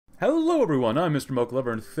Hello everyone, I'm Mr. Milk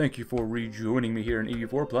Lover, and thank you for rejoining me here in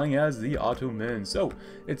EU4 playing as the Ottoman. So,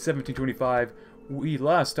 it's 1725. We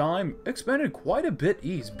last time expanded quite a bit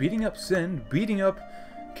east, beating up Sind, beating up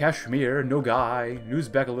Kashmir, Nogai,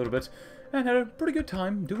 Uzbek a little bit, and had a pretty good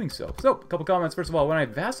time doing so. So, a couple comments. First of all, when I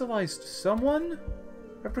vassalized someone,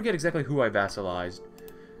 I forget exactly who I vassalized.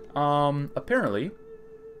 Apparently,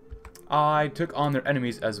 I took on their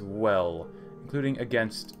enemies as well, including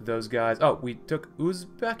against those guys. Oh, we took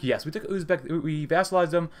Uzbek? Yes, we took Uzbek. We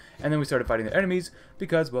vassalized them, and then we started fighting their enemies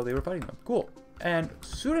because, well, they were fighting them. Cool. And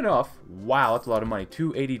soon enough, wow, that's a lot of money.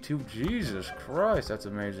 282. Jesus Christ, that's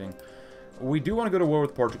amazing. We do want to go to war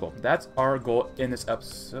with Portugal. That's our goal in this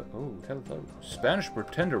episode. Oh, hello. Spanish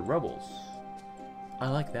pretender rebels. I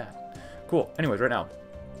like that. Cool. Anyways, right now,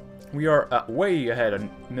 we are way ahead on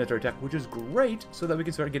military tech, which is great, so that we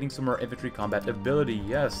can start getting some more infantry combat ability.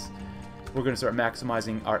 Yes. We're going to start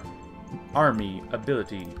maximizing our army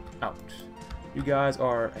ability out. You guys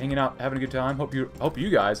are hanging out, having a good time. Hope you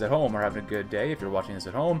guys at home are having a good day if you're watching this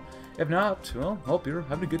at home. If not, well, hope you're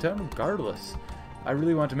having a good time regardless. I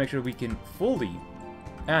really want to make sure we can fully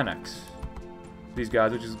annex these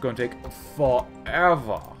guys, which is going to take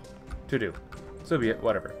forever to do. So be it,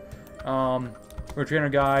 whatever. We're going to train our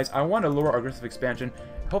guys. I want to lower our aggressive expansion.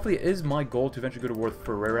 Hopefully it is my goal to eventually go to war with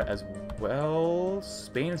Ferreira as well.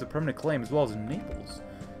 Spain is a permanent claim, as well as Naples.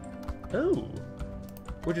 Oh.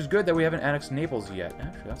 Which is good that we haven't annexed Naples yet.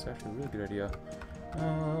 Actually, that's actually a really good idea.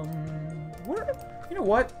 You know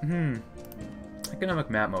what? Economic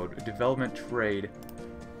map mode. Development trade.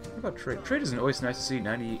 What about trade? Trade isn't always nice to see.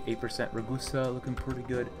 98% Ragusa, looking pretty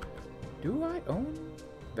good. Do I own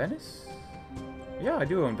Venice? Yeah, I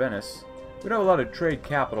do own Venice. We don't have a lot of trade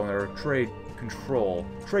capital there, trade control,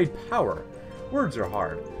 trade power. Words are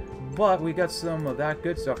hard. But we got some of that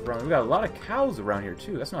good stuff around. We got a lot of cows around here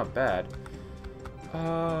too. That's not bad.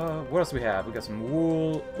 What else do we have? We got some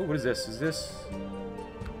wool. Oh, what is this? Is this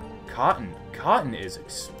cotton? Cotton is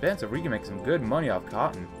expensive. We can make some good money off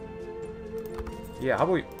cotton. Yeah, how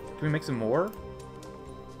about we... Can we make some more?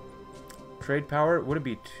 Trade power? Wouldn't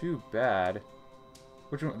be too bad.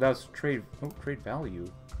 Which one? That was trade... Oh, trade value.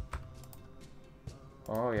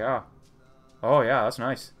 Oh, yeah. Oh, yeah, that's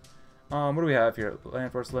nice. What do we have here?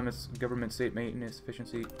 Land force limits, government, state maintenance,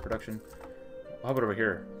 efficiency, production. How about over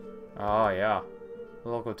here? Oh, yeah.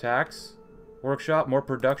 Local tax. Workshop, more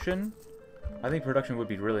production. I think production would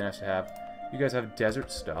be really nice to have. You guys have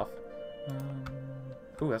desert stuff.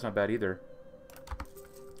 Oh, that's not bad either.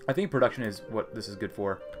 I think production is what this is good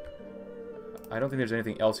for. I don't think there's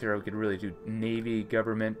anything else here we could really do. Navy,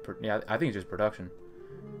 government. Yeah, I think it's just production.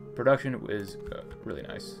 Production is really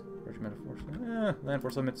nice. Regimental force. Land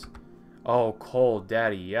force limits. Oh, coal,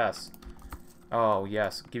 daddy, yes. Oh,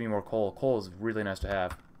 yes. Give me more coal. Coal is really nice to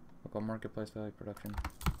have. Local marketplace value production.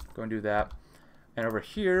 Go and do that. And over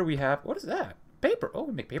here we have... What is that? Paper. Oh,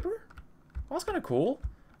 we make paper? Oh, that's kind of cool.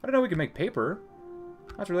 I didn't know we could make paper.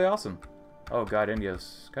 That's really awesome. Oh, God,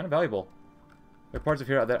 India's kind of valuable. There are parts of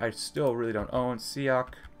here that I still really don't own. Siak.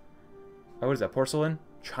 Oh, what is that? Porcelain?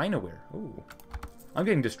 Chinaware. Ooh. I'm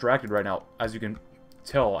getting distracted right now, as you can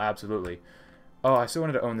tell, absolutely. Oh, I still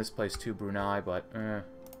wanted to own this place too, Brunei, but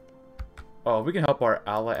oh, we can help our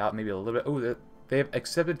ally out maybe a little bit. Oh, they have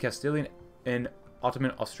accepted Castilian and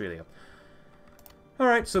Ottoman Australia.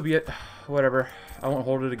 Alright, so be it. Whatever. I won't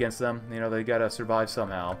hold it against them. You know, they gotta survive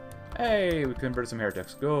somehow. Hey, we converted some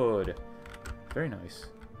heretics. Good. Very nice.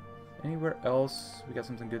 Anywhere else? We got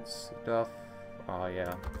something good stuff. Oh,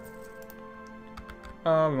 yeah.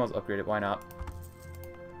 We might as well upgrade it. Why not?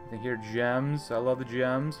 I think here, gems. I love the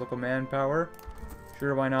gems. Local manpower.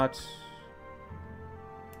 Sure, why not?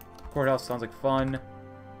 Courthouse sounds like fun.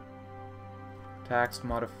 Tax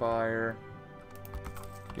modifier.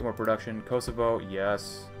 Get more production. Kosovo,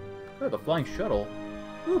 yes. Oh, the flying shuttle.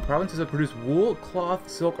 Ooh, provinces that produce wool, cloth,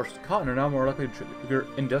 silk, or cotton are now more likely to trigger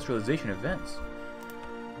industrialization events.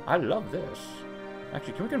 I love this.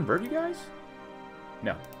 Actually, can we convert you guys?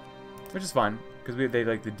 No. Which is fine, because they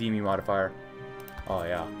like the DME modifier. Oh,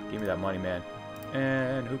 yeah. Give me that money, man.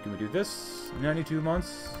 And who can we do this? 92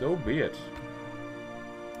 months? So be it.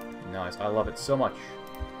 Nice. I love it so much.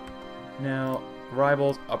 Now,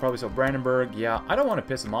 rivals. I'll probably sell Brandenburg. Yeah, I don't want to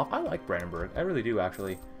piss them off. I like Brandenburg. I really do,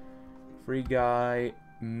 actually. Free guy.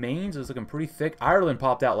 Mainz is looking pretty thick. Ireland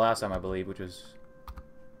popped out last time, I believe, which is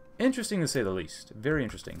interesting to say the least. Very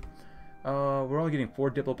interesting. We're only getting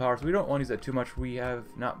 4 diplo power, so we don't want to use that too much. We have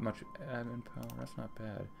not much admin power. That's not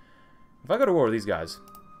bad. If I go to war with these guys,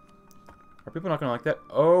 are people not going to like that?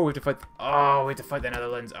 Oh, we have to fight... Oh, we have to fight the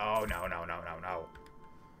Netherlands. Oh, no, no, no, no, no.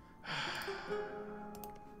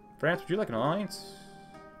 France, would you like an alliance?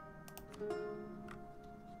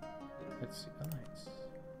 Let's see. Alliance.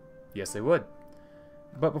 Yes, they would.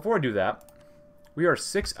 But before I do that, we are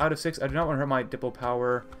 6 out of 6. I do not want to hurt my Diplo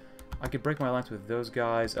power. I could break my alliance with those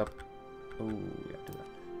guys up. Oh, yeah, do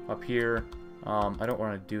that. Up here. I don't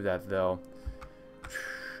want to do that though.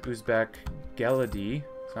 Uzbek, Geladi.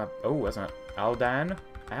 It's not. Oh, that's not Aldan.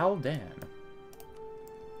 Aldan.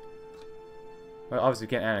 Well, obviously we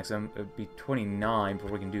can't annex them. It would be 29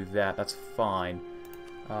 before we can do that. That's fine.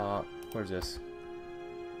 Where's this?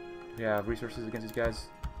 Do we have resources against these guys?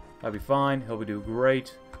 That'll be fine. He'll be doing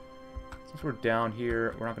great. Since we're down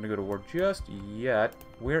here, we're not going to go to war just yet.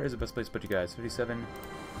 Where is the best place to put you guys? 57,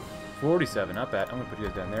 47. Not bad. I'm going to put you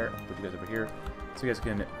guys down there. I'm going to put you guys over here. So you guys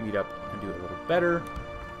can meet up and do it a little better.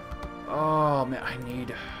 Oh, man. I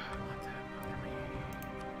need...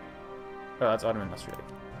 Oh, that's Ottoman Australia.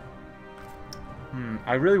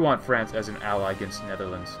 I really want France as an ally against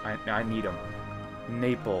Netherlands. I need them.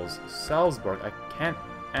 Naples. Salzburg. I can't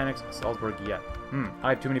annex Salzburg yet. I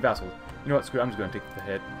have too many vassals. You know what? Screw it. I'm just going to take the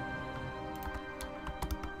hit.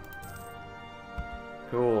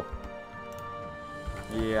 Cool.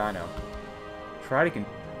 Yeah, I know. Try to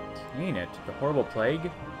contain it. The horrible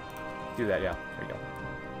plague? Do that, yeah. There you go.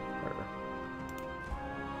 Whatever.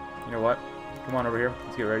 You know what? Come on over here.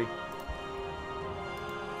 Let's get ready.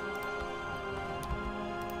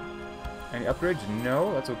 Any upgrades?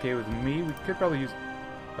 No, that's okay with me. We could probably use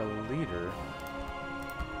a leader.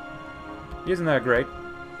 He isn't that great,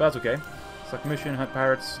 but that's okay. Select mission, hunt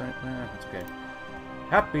pirates. That's okay.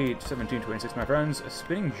 Happy 1726, my friends.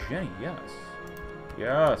 Spinning Jenny, yes.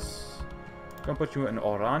 Yes. Gonna put you in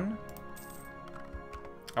Oran.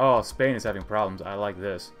 Oh, Spain is having problems. I like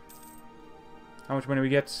this. How much money we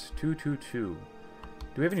get? 222. Do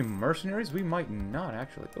we have any mercenaries? We might not,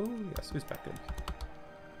 actually. Oh, yes, Uzbek, good.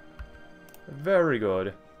 Very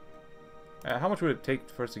good. How much would it take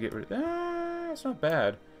for us to get rid of... it's not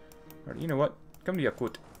bad. Right, you know what? Come to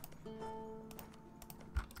Yakut.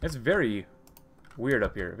 It's very weird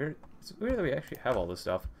up here. It's weird that we actually have all this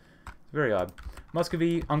stuff. It's very odd.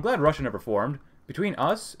 Muscovy. I'm glad Russia never formed. Between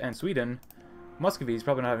us and Sweden, Muscovy is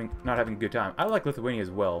probably not having a good time. I like Lithuania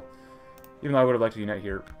as well. Even though I would have liked to unite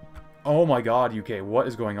here. Oh my god, UK. What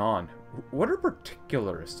is going on? What are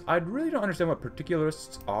particularists? I really don't understand what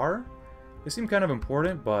particularists are. They seem kind of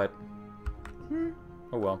important, but...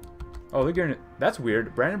 oh well. Oh, they're guaranteeing... That's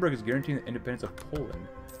weird. Brandenburg is guaranteeing the independence of Poland.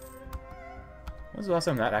 When's the last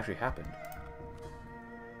time that actually happened?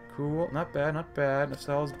 Cool. Not bad, not bad.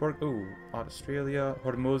 Salzburg. Ooh. Australia.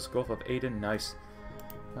 Hormuz. Gulf of Aden. Nice.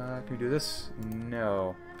 Can we do this?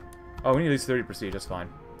 No. Oh, we need at least 30 prestige. That's fine.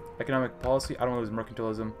 Economic policy. I don't want to lose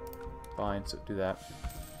mercantilism. Fine, so do that.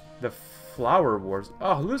 The flower wars.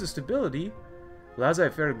 Oh, loses stability.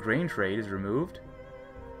 Laissez-faire grain trade is removed.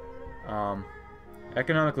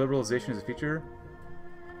 Economic liberalization is a feature.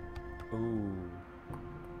 Ooh.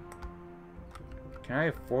 Can I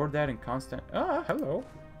afford that in constant... Ah, hello.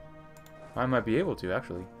 I might be able to,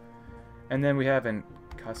 actually. And then we have an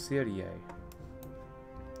Kassirie.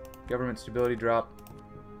 Government stability drop.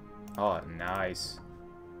 Oh, nice.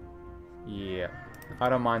 Yeah. I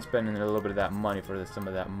don't mind spending a little bit of that money for some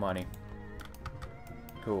of that money.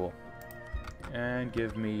 Cool. And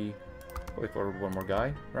give me... wait for one more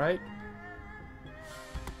guy, right?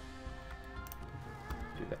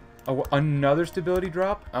 Do that. Oh, another stability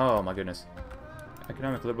drop? Oh my goodness.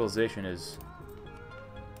 Economic liberalization is...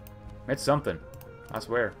 it's something. I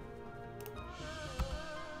swear.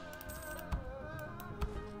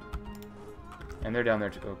 And they're down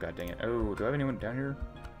there too. Oh god dang it. Oh, do I have anyone down here?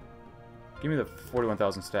 Give me the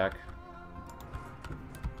 41,000 stack.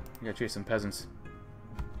 You gotta chase some peasants.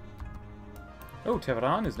 Oh,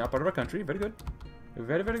 Tehran is not part of our country. Very good.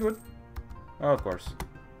 Very, very good. Oh, of course.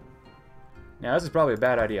 Now, this is probably a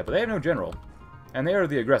bad idea, but they have no general. And they are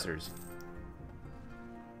the aggressors.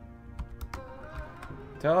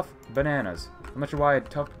 Tough bananas. I'm not sure why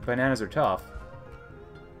tough bananas are tough.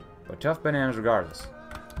 But tough bananas regardless.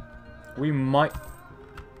 We might...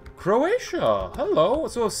 Croatia! Hello!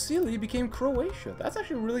 So Sicily became Croatia. That's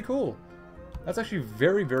actually really cool. That's actually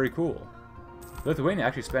very, very cool. Lithuania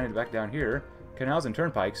actually expanded back down here. Canals and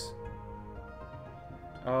turnpikes.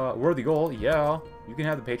 Worthy goal. Yeah. You can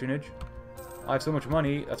have the patronage. I have so much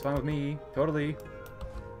money. That's fine with me. Totally.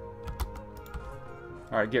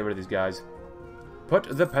 Alright, get rid of these guys.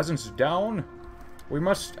 Put the peasants down. We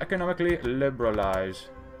must economically liberalize.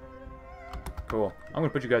 Cool. I'm going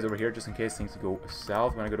to put you guys over here just in case things go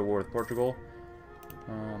south when I go to war with Portugal.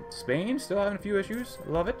 Spain, still having a few issues.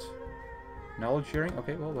 Love it. Knowledge sharing.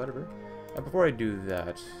 Okay, well, whatever. Before I do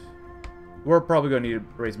that, we're probably going to need to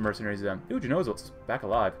raise mercenaries then. Ooh, Genoa's back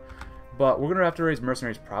alive. But we're going to have to raise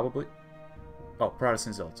mercenaries probably. Oh,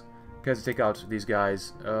 Protestant zealots. Guys, to take out these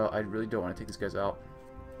guys. I really don't want to take these guys out.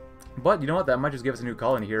 But, you know what? That might just give us a new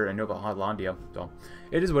colony here in Nova Hollandia. So,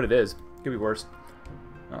 it is what it is. Could be worse.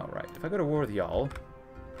 Alright, if I go to war with y'all,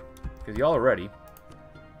 because y'all are ready,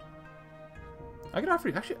 I could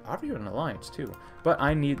actually offer you an alliance, too. But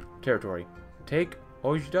I need territory. Take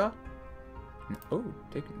Ojda. Oh,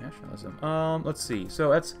 take nationalism. Let's see. So,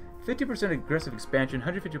 that's 50% aggressive expansion,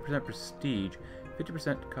 150% prestige,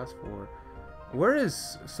 50% cost for... Where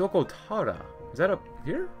is Sokotara? Is that up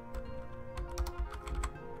here?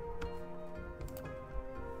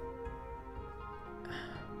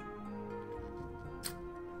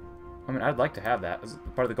 I mean, I'd like to have that as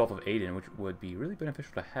part of the Gulf of Aden, which would be really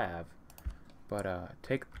beneficial to have. But,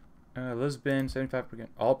 take Lisbon, 75%,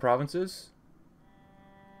 all provinces.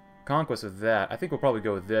 Conquest of that. I think we'll probably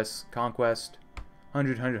go with this. Conquest,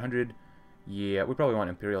 100, 100, 100. Yeah, we probably want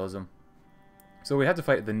imperialism. So we have to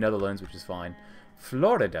fight the Netherlands, which is fine.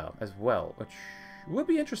 Florida as well, which would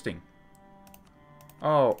be interesting.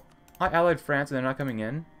 Oh, I allied France and they're not coming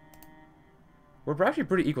in. We're actually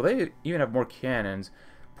pretty equal. They even have more cannons.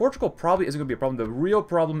 Portugal probably isn't going to be a problem. The real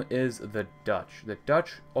problem is the Dutch. The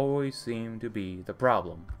Dutch always seem to be the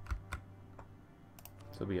problem.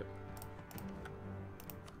 So be it.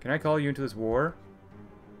 Can I call you into this war?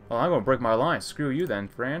 Well, I'm going to break my alliance. Screw you then,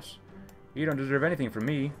 France. You don't deserve anything from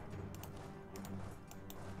me.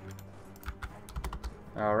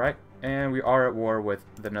 Alright, and we are at war with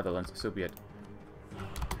the Netherlands. So be it.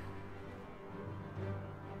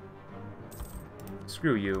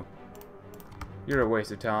 Screw you. You're a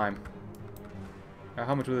waste of time.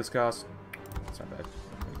 How much will this cost? It's not bad.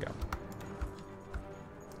 There we go.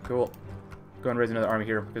 Cool. Go and raise another army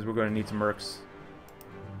here, because we're going to need some mercs.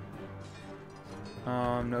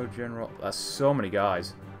 No general. That's so many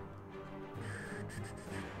guys.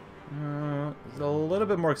 It's a little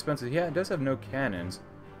bit more expensive. Yeah, it does have no cannons.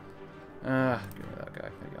 Give me that guy.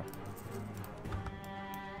 There you go.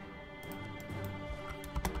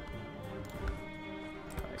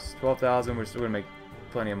 12,000, we're still going to make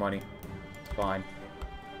plenty of money. It's fine.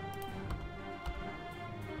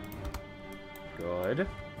 Good.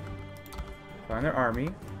 Find their army.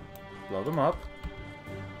 Blow them up.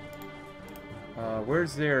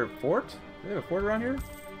 Where's their fort? Do they have a fort around here?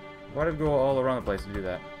 Why did it go all around the place to do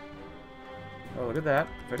that? Oh, look at that.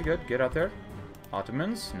 Pretty good. Get out there.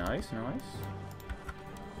 Ottomans. Nice, nice.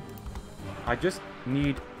 I just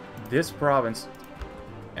need this province,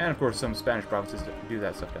 and of course some Spanish provinces to do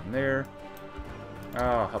that stuff down there.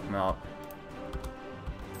 Oh, help them out.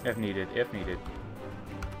 If needed, if needed.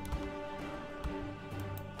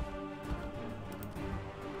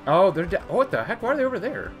 Oh, they're oh, what the heck? Why are they over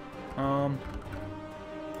there?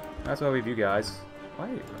 That's why we have you guys. Why?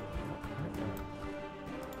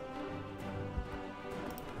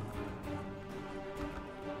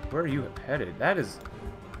 Where are you headed? That is...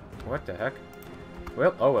 What the heck?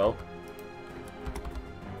 Well, oh well.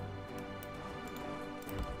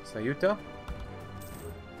 Sayuta?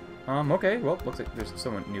 Okay, well, looks like there's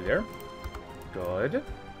someone new there. Good.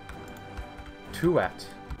 Tuat.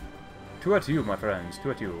 Tuat you, my friends.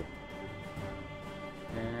 Tuat you.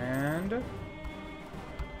 And...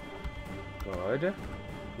 Good.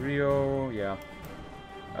 Rio, yeah.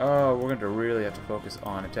 Oh, we're going to really have to focus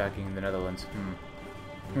on attacking the Netherlands.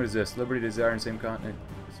 What is this? Liberty, desire, and same continent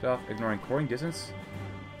stuff. Ignoring coring distance.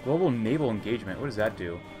 Global naval engagement. What does that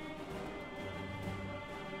do?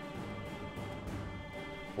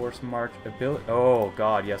 Force march ability. Oh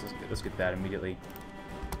god, yes. Let's get that immediately.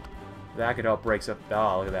 That could help break up.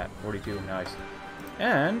 Ah, look at that. 42. Nice.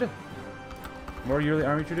 And more yearly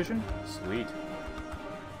army tradition. Sweet.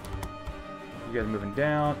 You guys are moving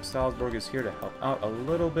down. Salzburg is here to help out a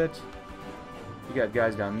little bit. You got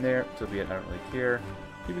guys down there. So be it. I don't really care.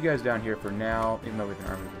 Keep you guys down here for now, even though we have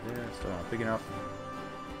an army over there. Still not big enough.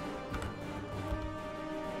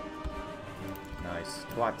 Nice.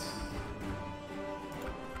 Twats.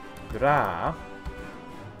 Dra.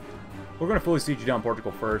 We're going to fully siege down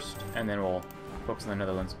Portugal first, and then we'll focus on the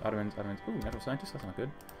Netherlands. Ottomans. Ooh, natural scientists. That's not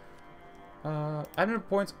good. Admin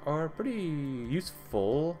points are pretty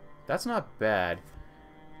useful. That's not bad.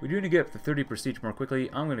 We do need to get up to 30 prestige more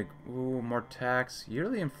quickly. I'm going to... Ooh, more tax.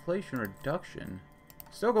 Yearly inflation reduction.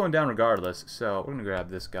 Still going down regardless, so we're going to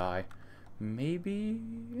grab this guy. Maybe...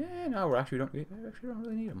 no, we actually don't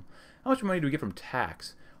really need him. How much money do we get from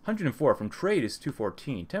tax? 104. From trade is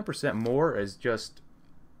 214. 10% more is just...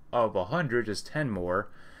 Of 100, just 10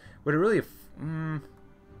 more. Would it really...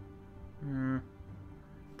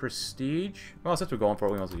 Prestige? Well, since we're going for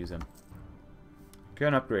it, we might as well use him.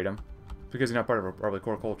 Can't upgrade him. Because he's not part of our probably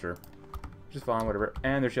core culture. Which is fine, whatever.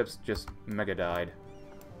 And their ships just mega died.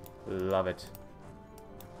 Love it.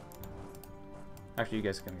 Actually, you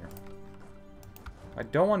guys come here. I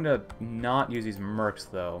don't want to not use these mercs,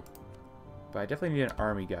 though. But I definitely need an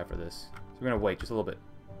army guy for this. So we're going to wait just a little bit.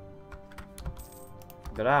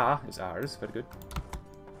 Da-da is ours. Very good.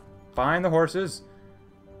 Find the horses.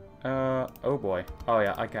 Oh boy. Oh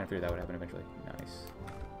yeah, I kind of figured that would happen eventually. Nice.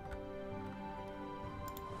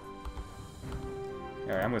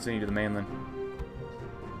 Alright, I'm going to send you to the mainland.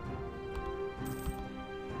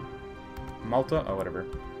 Malta? Oh, whatever.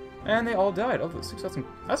 And they all died. Oh, 6,000.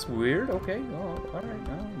 That's weird. Okay. Oh, alright.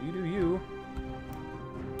 No, you do you.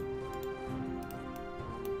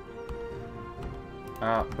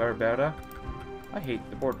 Barbera. I hate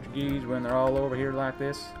the Portuguese when they're all over here like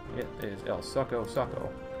this. It is El Succo Succo.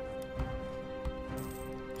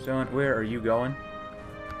 Son, where are you going?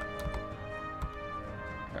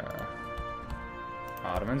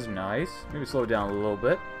 Ottomans, nice. Maybe slow down a little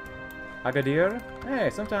bit. Agadir. Hey,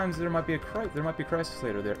 sometimes there might be a crisis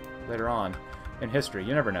later on in history.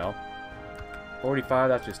 You never know. 45.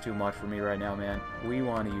 That's just too much for me right now, man. We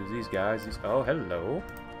want to use these guys. Oh, hello.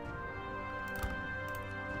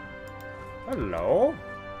 Hello.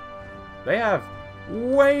 They have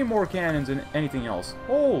way more cannons than anything else.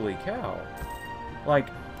 Holy cow. Like,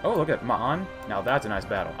 oh, look at Ma'an. Now that's a nice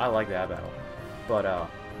battle. I like that battle. But,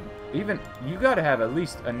 even, you gotta have at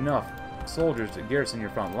least enough soldiers to garrison your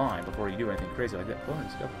front line before you do anything crazy like that. Pulling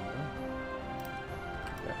stuff.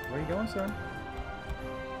 Where are you going, son?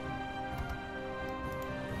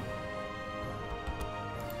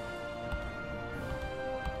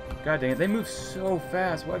 God dang it, they move so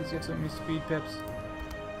fast. Why does he have so many speed pips?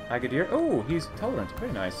 Agadir. Oh, he's tolerant.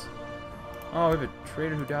 Very nice. Oh, we have a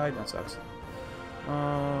trader who died. That sucks.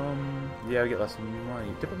 Yeah, we get less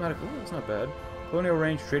money. Diplomatic. Oh, that's not bad. Colonial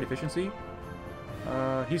range, trade efficiency.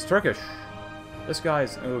 He's Turkish. This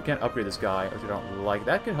guy's... Oh, we can't upgrade this guy, which I don't like.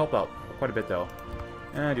 That could help out quite a bit, though.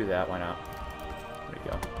 Do that. Why not? There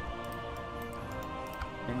you go.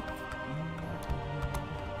 And...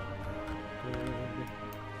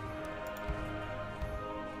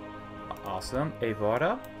 Awesome.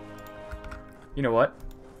 Evora. You know what?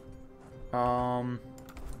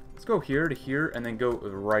 Let's go here to here, and then go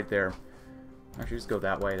right there. Actually, just go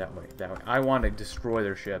that way, that way, that way. I want to destroy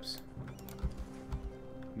their ships.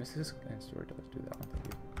 Mrs. and storytellers, do that one, thank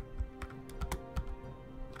you.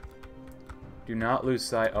 Do not lose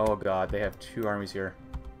sight. Oh god, they have 2 armies here.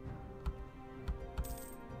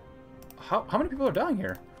 How many people are dying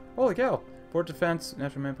here? Holy cow. Port defense,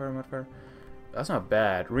 national manpower modifier. That's not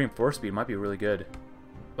bad. Reinforced speed might be really good.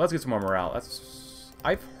 Let's get some more morale. That's...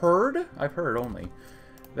 I've heard only,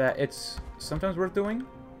 that it's sometimes worth doing.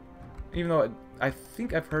 Even though I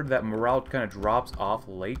think I've heard that morale kind of drops off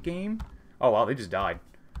late game. Oh wow, they just died.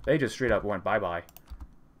 They just straight up went bye-bye.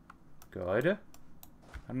 Good. I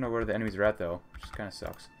don't know where the enemies are at though, which kind of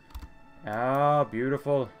sucks. Ah,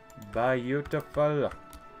 beautiful. Beautiful.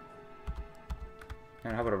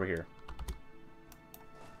 And how about over here?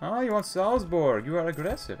 Oh, you want Salzburg. You are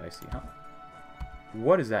aggressive, I see, huh?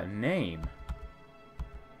 What is that name?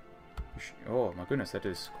 Oh, my goodness, that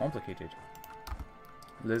is complicated.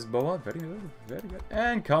 Lisboa, very good, very good.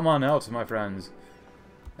 And come on out, my friends.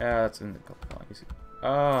 That's in the colonies.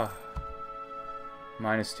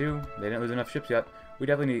 -2. They didn't lose enough ships yet. We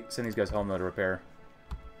definitely need to send these guys home, though, to repair.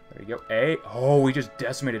 There you go. Hey! Oh, we just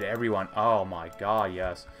decimated everyone. Oh, my god,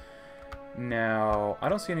 yes. Now, I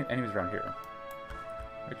don't see any enemies around here,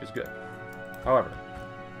 which is good. However,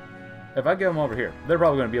 if I get them over here, they're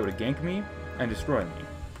probably going to be able to gank me and destroy me.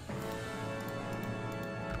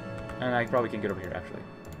 And I probably can get over here, actually.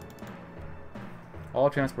 All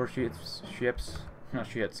transport ships, not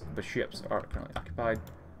ships, but ships are currently occupied.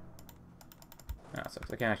 That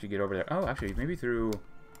sucks. I can't actually get over there. Oh, actually, maybe through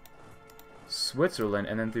Switzerland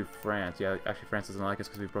and then through France. Yeah, actually, France doesn't like us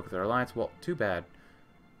because we broke their alliance. Well, too bad.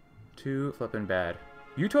 Too flippin' bad.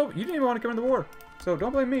 You didn't even want to come into the war, so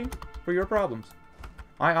don't blame me for your problems.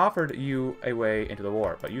 I offered you a way into the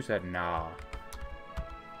war, but you said nah.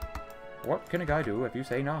 What can a guy do if you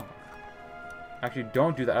say nah? Actually,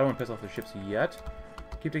 don't do that. I don't want to piss off the ships yet.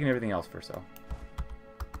 Keep taking everything else first, though.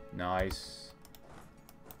 Nice.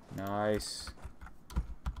 Nice.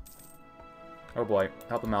 Oh boy.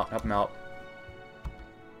 Help him out. Help him out.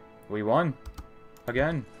 We won.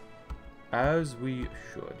 Again. As we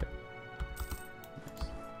should. Nice.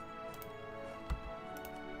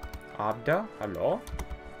 Abda. Hello.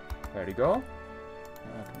 There you go.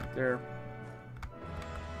 Come right there.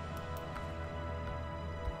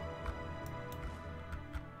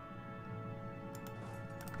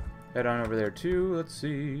 Head on over there too. Let's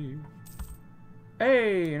see.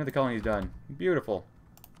 Hey, another colony's done. Beautiful.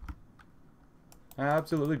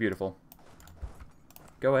 Absolutely beautiful.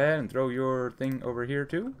 go ahead and throw your thing over here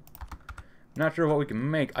too. Not sure what we can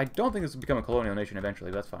make. I don't think this will become a colonial nation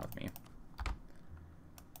eventually. That's fine with me.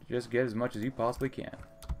 Just get as much as you possibly can.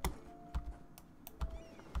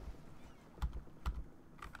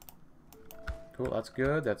 Cool, that's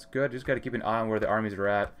good, that's good. Just gotta keep an eye on where the armies are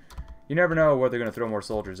at. You never know where they're gonna throw more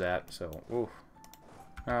soldiers at, so, oof.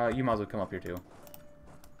 You might as well come up here too.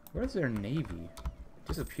 Where's their navy? It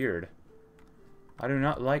disappeared. I do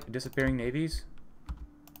not like disappearing navies.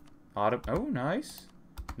 Oh, nice.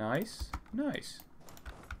 Nice. Nice.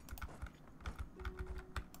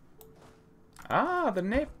 Ah, the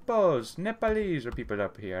Nepalese are people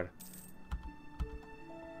up here.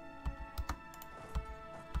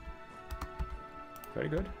 Very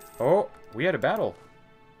good. Oh, we had a battle.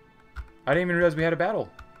 I didn't even realize we had a battle.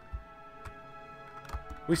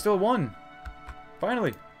 We still won.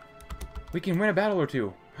 Finally. We can win a battle or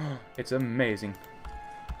two. It's amazing.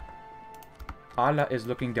 Allah is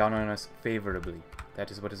looking down on us favorably. That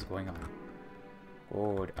is what is going on.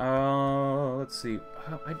 Good. Let's see.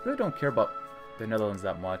 I really don't care about the Netherlands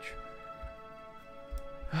that much.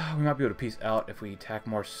 We might be able to peace out if we attack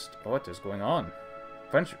more. What is going on?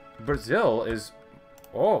 Brazil is.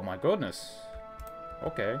 Oh my goodness.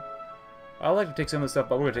 Okay. I'd like to take some of the stuff,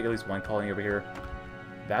 but we're gonna take at least one colony over here.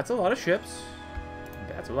 That's a lot of ships.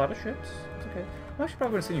 That's a lot of ships. It's okay. I'm actually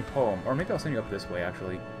probably gonna send you home, or maybe I'll send you up this way.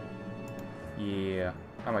 Actually. Yeah,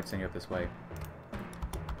 I might send you up this way.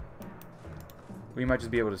 We might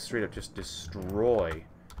just be able to straight up just destroy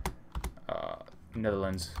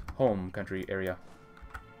Netherlands' home country area.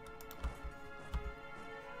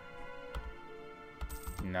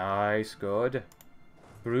 Nice, good.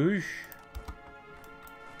 Bruges.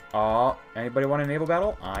 Anybody want a naval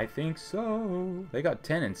battle? I think so. They got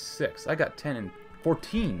 10 and 6. I got 10 and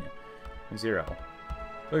 14 and 0.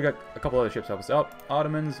 We got a couple other ships help us out.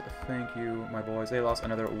 Ottomans, thank you, my boys. They lost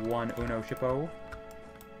another one Uno shippo.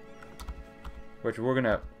 Which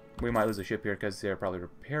we might lose a ship here because they're probably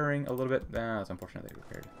repairing a little bit. That's unfortunate they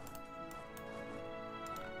repaired.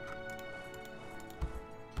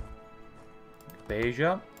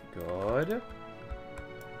 Asia, good.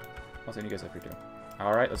 I'll send you guys up here too.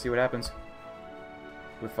 Alright, let's see what happens.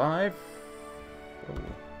 With 5. Oh.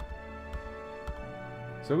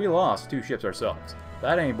 So we lost 2 ships ourselves.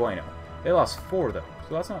 That ain't bueno. They lost 4 though,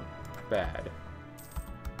 so that's not bad.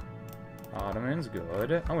 Ottomans,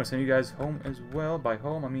 good. I'm gonna send you guys home as well. By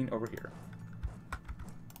home, I mean over here.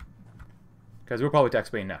 Because we'll probably attack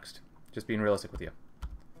Spain next. Just being realistic with you.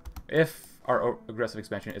 If our aggressive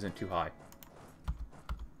expansion isn't too high.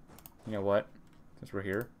 You know what? Since we're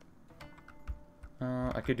here.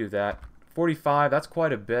 I could do that. 45, that's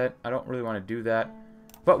quite a bit. I don't really want to do that.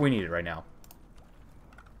 But we need it right now.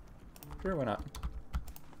 Sure, why not?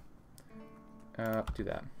 Do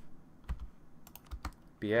that.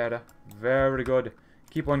 Bieda. Very good.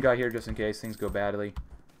 Keep one guy here just in case things go badly.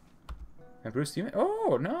 And Bruce teammate.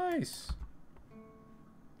 Oh, nice!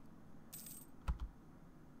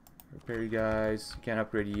 Repair you guys. Can't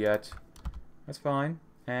upgrade yet. That's fine.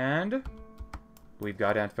 And we've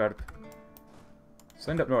got Antwerp.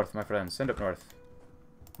 Send up north, my friends. Send up north.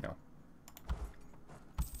 No.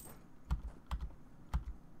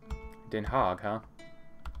 Den Haag, huh?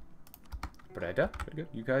 Breda. Very good.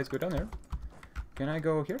 You guys go down there. Can I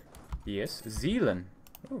go here? Yes. Zealand.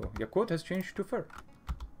 Oh, your quote has changed to fur.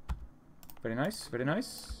 Very nice. Very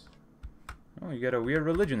nice. Oh, you got a weird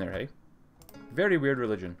religion there, hey? Very weird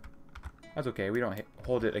religion. That's okay. We don't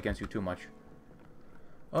hold it against you too much.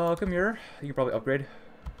 Come here. You can probably upgrade.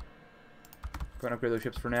 Go and upgrade those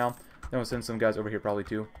ships for now. Then we'll send some guys over here probably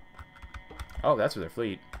too. Oh, that's for their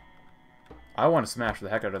fleet. I want to smash the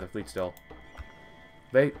heck out of their fleet still.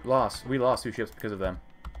 They lost. We lost 2 ships because of them.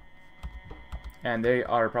 And they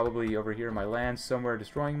are probably over here in my land somewhere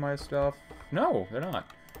destroying my stuff. No, they're not.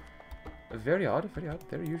 Very odd, very odd.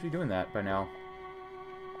 They're usually doing that by now.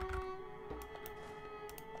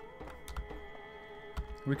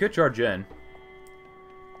 We could charge in.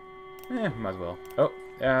 Might as well. Oh,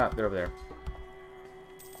 yeah, they're over there.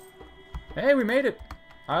 Hey, we made it!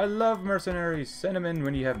 I love mercenaries. Send them in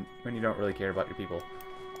when you don't really care about your people.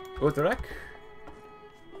 Utrecht.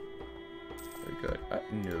 Very good.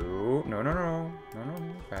 No.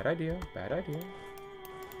 Bad idea. Bad idea.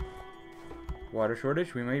 Water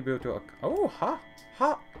shortage. We may be able to. Oh, ha.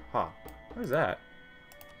 What is that?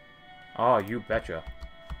 Oh, you betcha.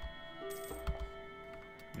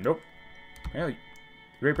 Nope. Well,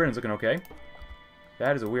 Great Britain's looking okay.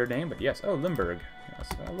 That is a weird name, but yes. Oh, Limburg. Yes,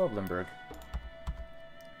 I love Limburg.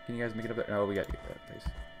 Can you guys make it up there? No, we got to get that place.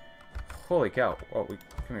 Holy cow. Oh,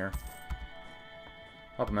 come here.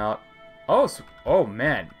 Help him out. Oh, oh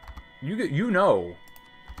man. You know.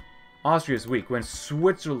 Austria is weak when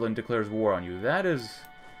Switzerland declares war on you. That is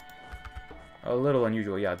a little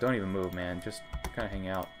unusual. Yeah, don't even move, man. Just kind of hang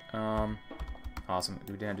out. Awesome.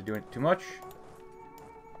 We didn't have to do it too much.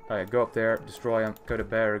 Alright, go up there, destroy them, go to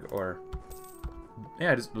Berg, or...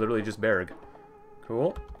 yeah, just literally just Berg.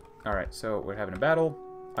 Cool. Alright, so we're having a battle.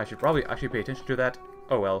 I should probably actually pay attention to that.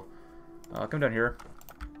 Oh well. Come down here.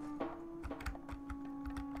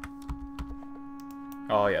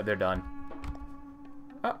 Oh yeah, they're done.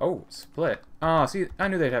 Oh, split. Oh, see, I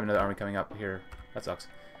knew they'd have another army coming up here. That sucks.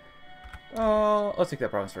 Oh, let's take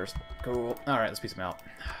that province first. Cool. Alright, let's piece them out.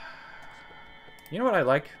 You know what I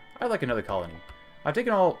like? I like another colony. I've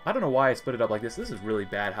taken all... I don't know why I split it up like this. This is really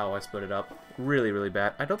bad how I split it up. Really, really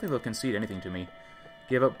bad. I don't think they'll concede anything to me.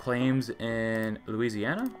 Give up claims in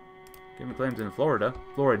Louisiana? Give me claims in Florida.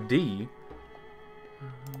 Florida.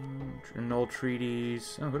 Null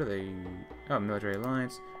treaties. Oh, what are they? Oh, military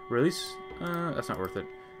alliance. Release? That's not worth it.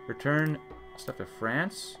 Return stuff to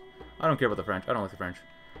France? I don't care about the French. I don't like the French.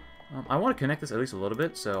 I want to connect this at least a little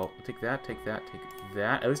bit, so take that, take that, take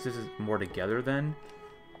that. At least this is more together then.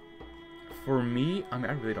 For me, I mean,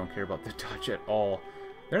 I really don't care about the Dutch at all.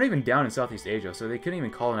 They're not even down in Southeast Asia, so they couldn't even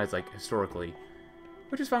colonize, like, historically.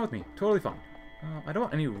 Which is fine with me. Totally fine. I don't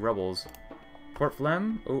want any rebels. Fort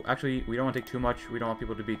Flem? Oh, actually, we don't want to take too much. We don't want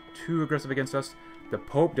people to be too aggressive against us. The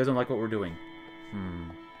Pope doesn't like what we're doing.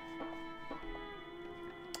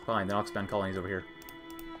 Fine, then I'll expand colonies over here.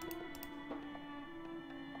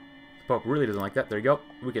 The Pope really doesn't like that. There you go.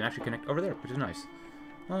 We can actually connect over there, which is nice.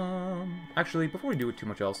 Actually, before we do too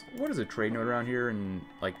much else, what is a trade node around here? And,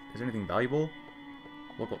 like, is there anything valuable?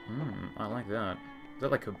 Local, I like that. Is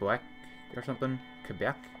that like Quebec or something?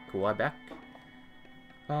 Quebec? Quebec?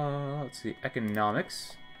 Let's see.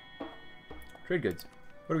 Economics. Trade goods.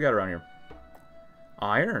 What do we got around here?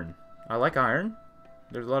 Iron. I like iron.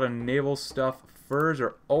 There's a lot of naval stuff. Furs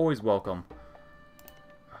are always welcome.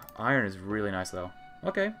 Iron is really nice, though.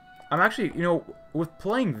 Okay. I'm actually, you know, with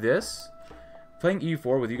playing this, playing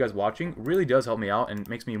EU4 with you guys watching really does help me out and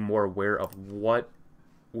makes me more aware of what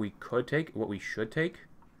we could take, what we should take.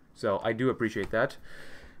 So I do appreciate that.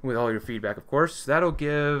 With all your feedback, of course. That'll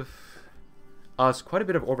give us quite a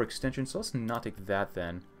bit of overextension, so let's not take that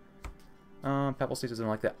then. Papal States doesn't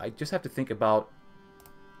like that. I just have to think about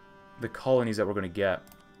the colonies that we're going to get.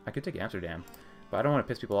 I could take Amsterdam, but I don't want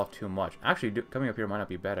to piss people off too much. Actually, coming up here might not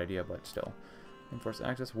be a bad idea, but still. Enforce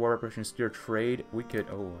access, war reparations, steer trade. We could...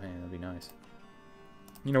 oh, man, that'd be nice.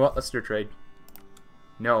 You know what? Let's steer trade.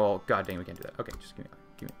 No, god dang, we can't do that. Okay, just give me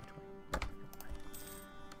a bunch of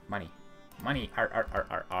money. Money. Money.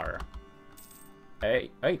 Hey,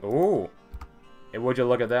 hey, oh. Hey, would you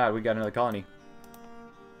look at that? We got another colony.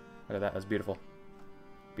 Look at that. That's beautiful.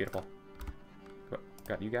 Beautiful.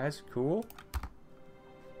 Got you guys. Cool.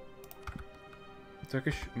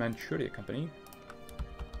 Turkish Manchuria Company.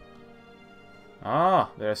 Ah,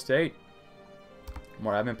 their estate.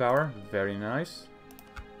 More admin power. Very nice.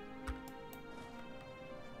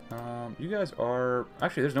 You guys are...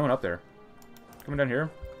 actually, there's no one up there. Coming down here.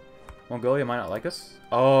 Mongolia might not like us.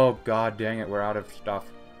 Oh, god dang it. We're out of stuff.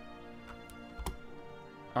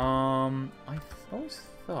 I always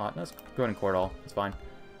thought... let's go ahead and court all. It's fine.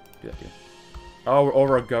 Do that too. Oh, we're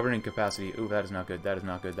over our governing capacity. Ooh, that is not good. That is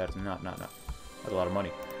not good. That is not. That's a lot of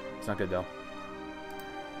money. It's not good, though.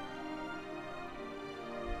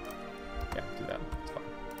 Yeah, do that. It's fine.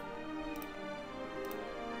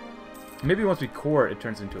 Maybe once we court, it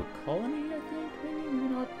turns into a colony, I think?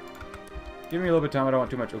 Maybe not. Give me a little bit of time. I don't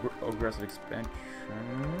want too much aggressive expansion.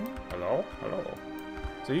 Hello? Hello.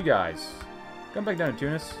 So you guys, come back down to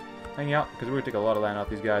Tunis. Hang out, because we're going to take a lot of land off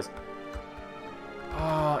these guys.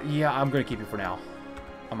 Yeah, I'm going to keep you for now.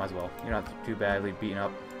 I might as well. You're not too badly beaten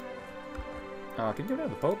up. Can you go down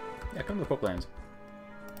to the Pope? Yeah, come to the Pope lands.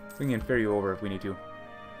 We can ferry you over if we need to.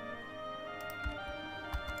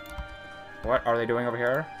 What are they doing over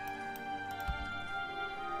here?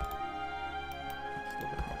 Just a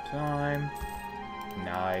little bit more time.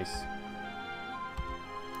 Nice.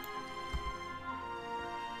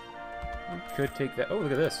 We could take that. Oh,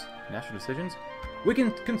 look at this. National decisions. We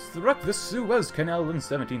can construct the Suez Canal in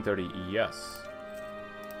 1730. Yes.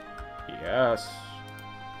 Yes.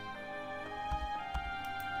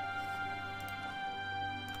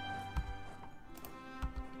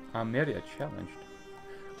 Ameria challenged.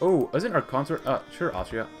 Oh, isn't our consort... sure,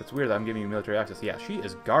 Austria. It's weird that I'm giving you military access. Yeah, she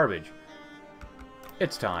is garbage.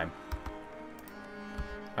 It's time.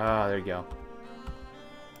 There you go.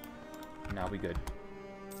 Now we good.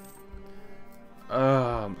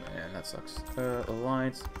 Man, that sucks.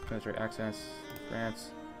 Alliance, military access,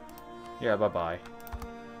 France. Yeah, bye-bye.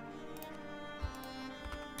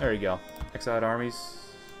 There you go. Exiled armies.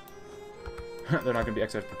 They're not going to be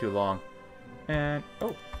exiled for too long. And,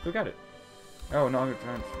 oh, we got it. Oh, no,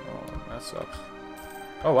 oh, that sucks.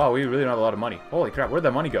 Oh, wow, we really don't have a lot of money. Holy crap, where'd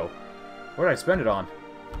that money go? What did I spend it on?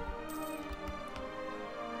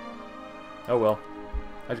 Oh, well.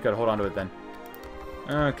 I just gotta hold on to it then.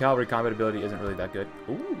 Cavalry combat ability isn't really that good.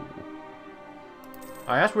 Ooh.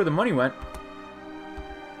 I asked where the money went.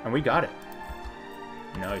 And we got it.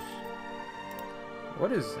 Nice.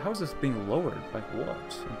 How is this being lowered? Like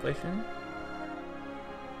what? Inflation?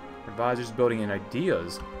 Advisors building in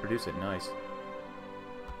ideas. Produce it. Nice.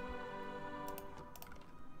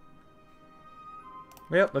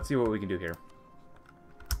 Well, let's see what we can do here.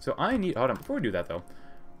 So I need... Hold on. Before we do that, though.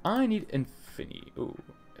 I need Ifni. Ooh.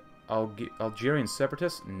 Algerian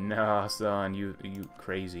separatists? Nah, son. You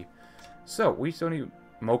crazy. So, we still need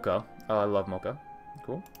Mocha. I love Mocha.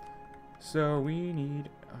 Cool. So, we need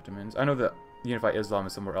Ottomans. I know that Unify Islam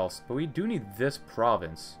is somewhere else, but we do need this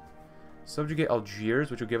province. Subjugate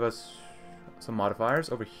Algiers, which will give us some modifiers.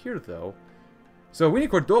 Over here, though. So, we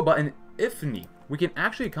need Cordoba and Ifni. We can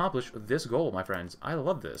actually accomplish this goal, my friends. I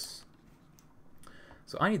love this.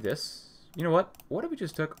 So, I need this. You know what? What if we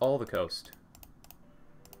just took all the coast?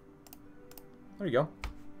 There you go.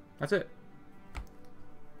 That's it.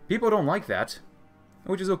 People don't like that.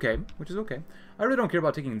 Which is okay. Which is okay. I really don't care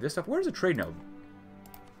about taking this stuff. Where's the trade node?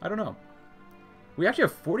 I don't know. We actually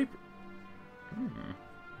have 40...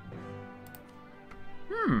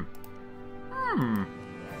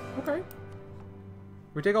 Okay.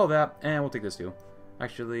 We take all that, and we'll take this too.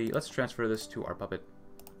 Actually, let's transfer this to our puppet.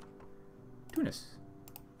 Tunis.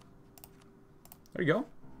 There you go.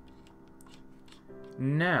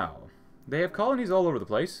 Now, they have colonies all over the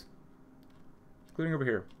place. Including over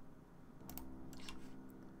here.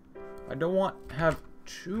 I don't want to have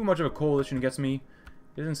too much of a coalition against me.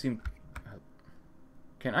 It doesn't seem...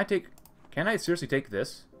 Can I seriously take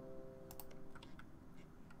this?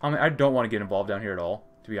 I mean, I don't want to get involved down here at all,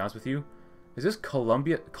 to be honest with you. Is this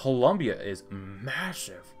Colombia? Colombia is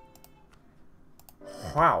massive.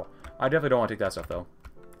 Wow. I definitely don't want to take that stuff, though.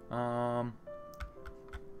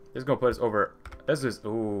 This is going to put us over... This is...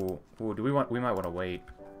 Ooh, do we want... We might want to wait.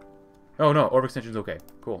 Oh, no. Overextension's okay.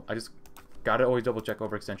 Cool. I just gotta always double-check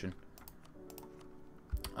overextension.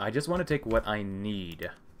 I just want to take what I need.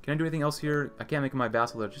 Can I do anything else here? I can't make my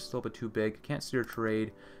vassal. They're just a little bit too big. Can't steer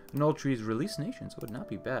trade. Null trees. Release nations. Would not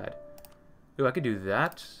be bad. Ooh, I could do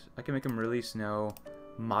that. I can make them release now.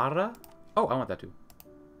 Mara? Oh, I want that too.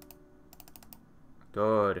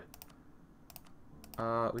 Good.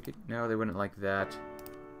 We could... No, they wouldn't like that.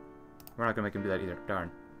 We're not gonna make them do that either.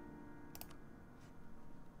 Darn.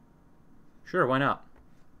 Sure, why not?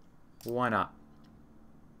 Why not?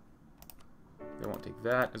 They won't take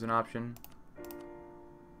that as an option.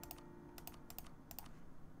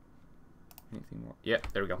 Anything more? Yeah,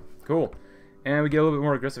 there we go. Cool. And we get a little bit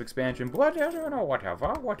more aggressive expansion. Whatever.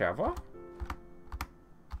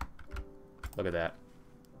 Look at that.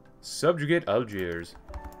 Subjugate Algiers.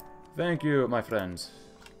 Thank you, my friends.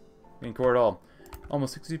 In Cordoba.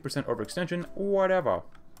 Almost 60% overextension. Whatever.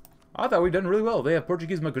 I thought we'd done really well. They have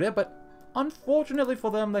Portuguese Maghreb, but unfortunately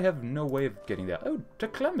for them, they have no way of getting that. Oh,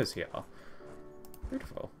 Teclem is here.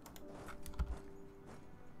 Beautiful.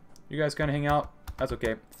 You guys kind of hang out. That's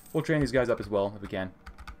okay. We'll train these guys up as well, if we can.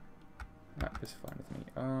 Alright, this is fine with me.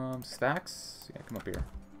 Stacks? Yeah, come up here.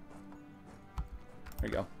 There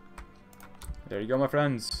you go. There you go, my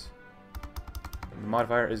friends. The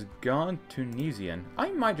modifier is gone. Tunisian.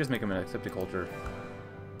 I might just make him an accepted culture.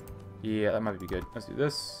 Yeah, that might be good. Let's do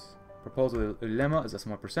this. Proposal Ulema is less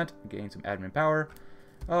than 1%. Gain some admin power.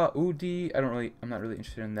 Udi, I'm not really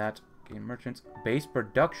interested in that. Gain merchants. Base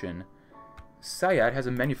production. Sayad has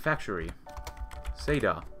a manufactory.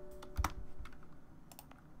 Seda.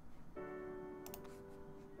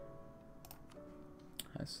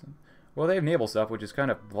 Well, they have naval stuff, which is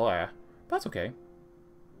kind of blah. But that's okay.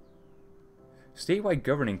 Statewide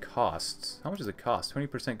governing costs. How much does it cost?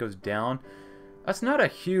 20% goes down. That's not a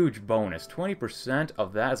huge bonus. 20%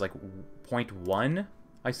 of that is like 0.1.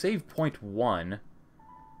 I save 0.1.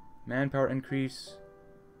 Manpower increase.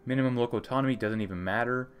 Minimum local autonomy doesn't even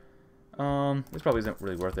matter. This probably isn't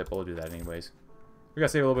really worth it, but we'll do that anyways. We gotta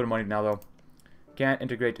save a little bit of money now, though. Can't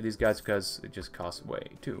integrate to these guys because it just costs way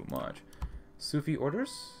too much. Sufi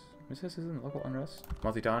orders? This isn't local unrest.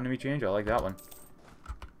 Monthly autonomy change? I like that one.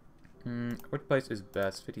 Which place is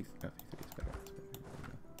best? 50 is better.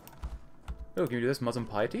 Oh, can we do this? Muslim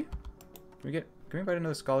piety? Can we invite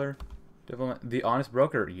another scholar? Diplomat? The honest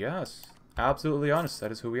broker? Yes. Absolutely honest.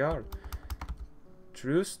 That is who we are.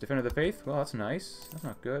 Truce? Defender of the faith? Well, that's nice. That's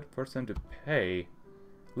not good. Force them to pay.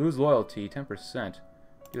 Lose loyalty. 10%.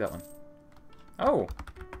 Do that one. Oh!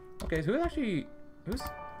 Okay, so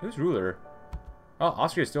who's ruler? Oh,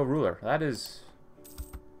 Austria is still ruler. That is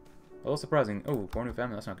a little surprising. Oh, born new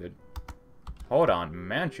family. That's not good. Hold on,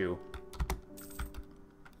 Manchu.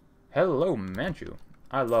 Hello, Manchu.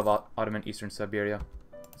 I love Ottoman Eastern Siberia.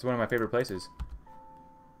 It's one of my favorite places.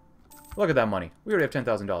 Look at that money. We already have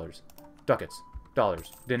 $10,000. Ducats.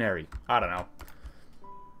 Dollars. Denarii. I don't know.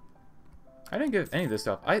 I didn't get any of this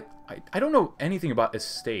stuff. I don't know anything about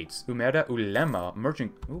estates. Umeda, ulema,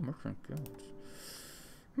 merchant... Ooh, merchant guilds.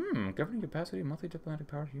 Governing capacity, monthly diplomatic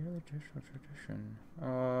power, yearly tradition.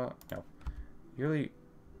 No. Yearly...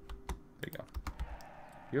 There you go.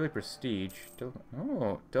 Yearly prestige.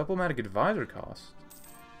 Oh, diplomatic advisor cost.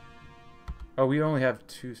 Oh, we only have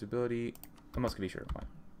 2 stability. I must be sure. Why?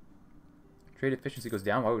 Trade efficiency goes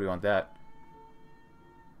down. Why would we want that?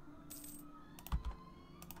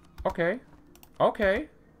 Okay. Okay.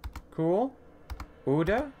 Cool.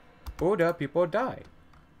 Uda. Uda, people die.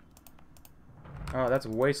 Oh, that's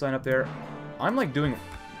wasteland up there. I'm like doing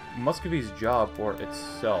Muscovy's job for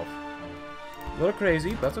itself. A little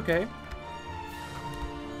crazy, but that's okay.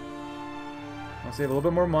 I want to save a little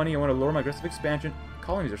bit more money. I want to lower my aggressive expansion.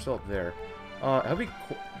 Colonies are still up there. Have we...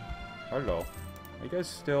 Hello. Are you guys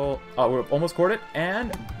still... Oh, we're almost courted,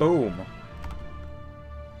 and boom.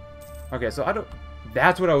 Okay, so I don't...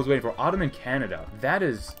 That's what I was waiting for. Ottoman Canada. That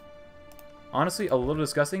is... honestly a little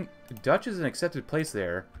disgusting. Dutch is an accepted place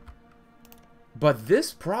there. But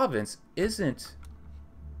this province isn't...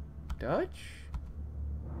 Dutch?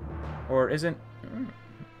 Or isn't...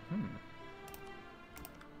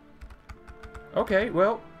 Okay,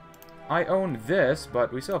 well... I own this,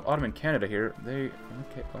 but we still have Ottoman Canada here. They...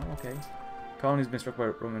 Okay, oh, okay. Colony's been struck by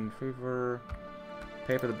Roman favor.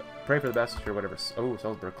 Pray for the best, or whatever. Oh,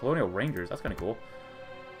 Salzburg. Colonial Rangers. That's kind of cool.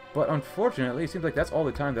 But unfortunately, it seems like that's all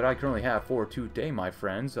the time that I currently have for today, my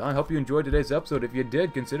friends. I hope you enjoyed today's episode. If you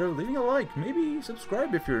did, consider leaving a like. Maybe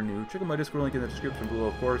subscribe if you're new. Check out my Discord link in the description below,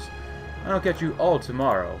 of course. And I'll catch you all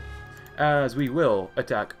tomorrow, as we will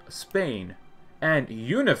attack Spain and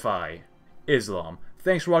unify Islam.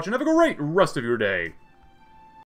 Thanks for watching. Have a great rest of your day.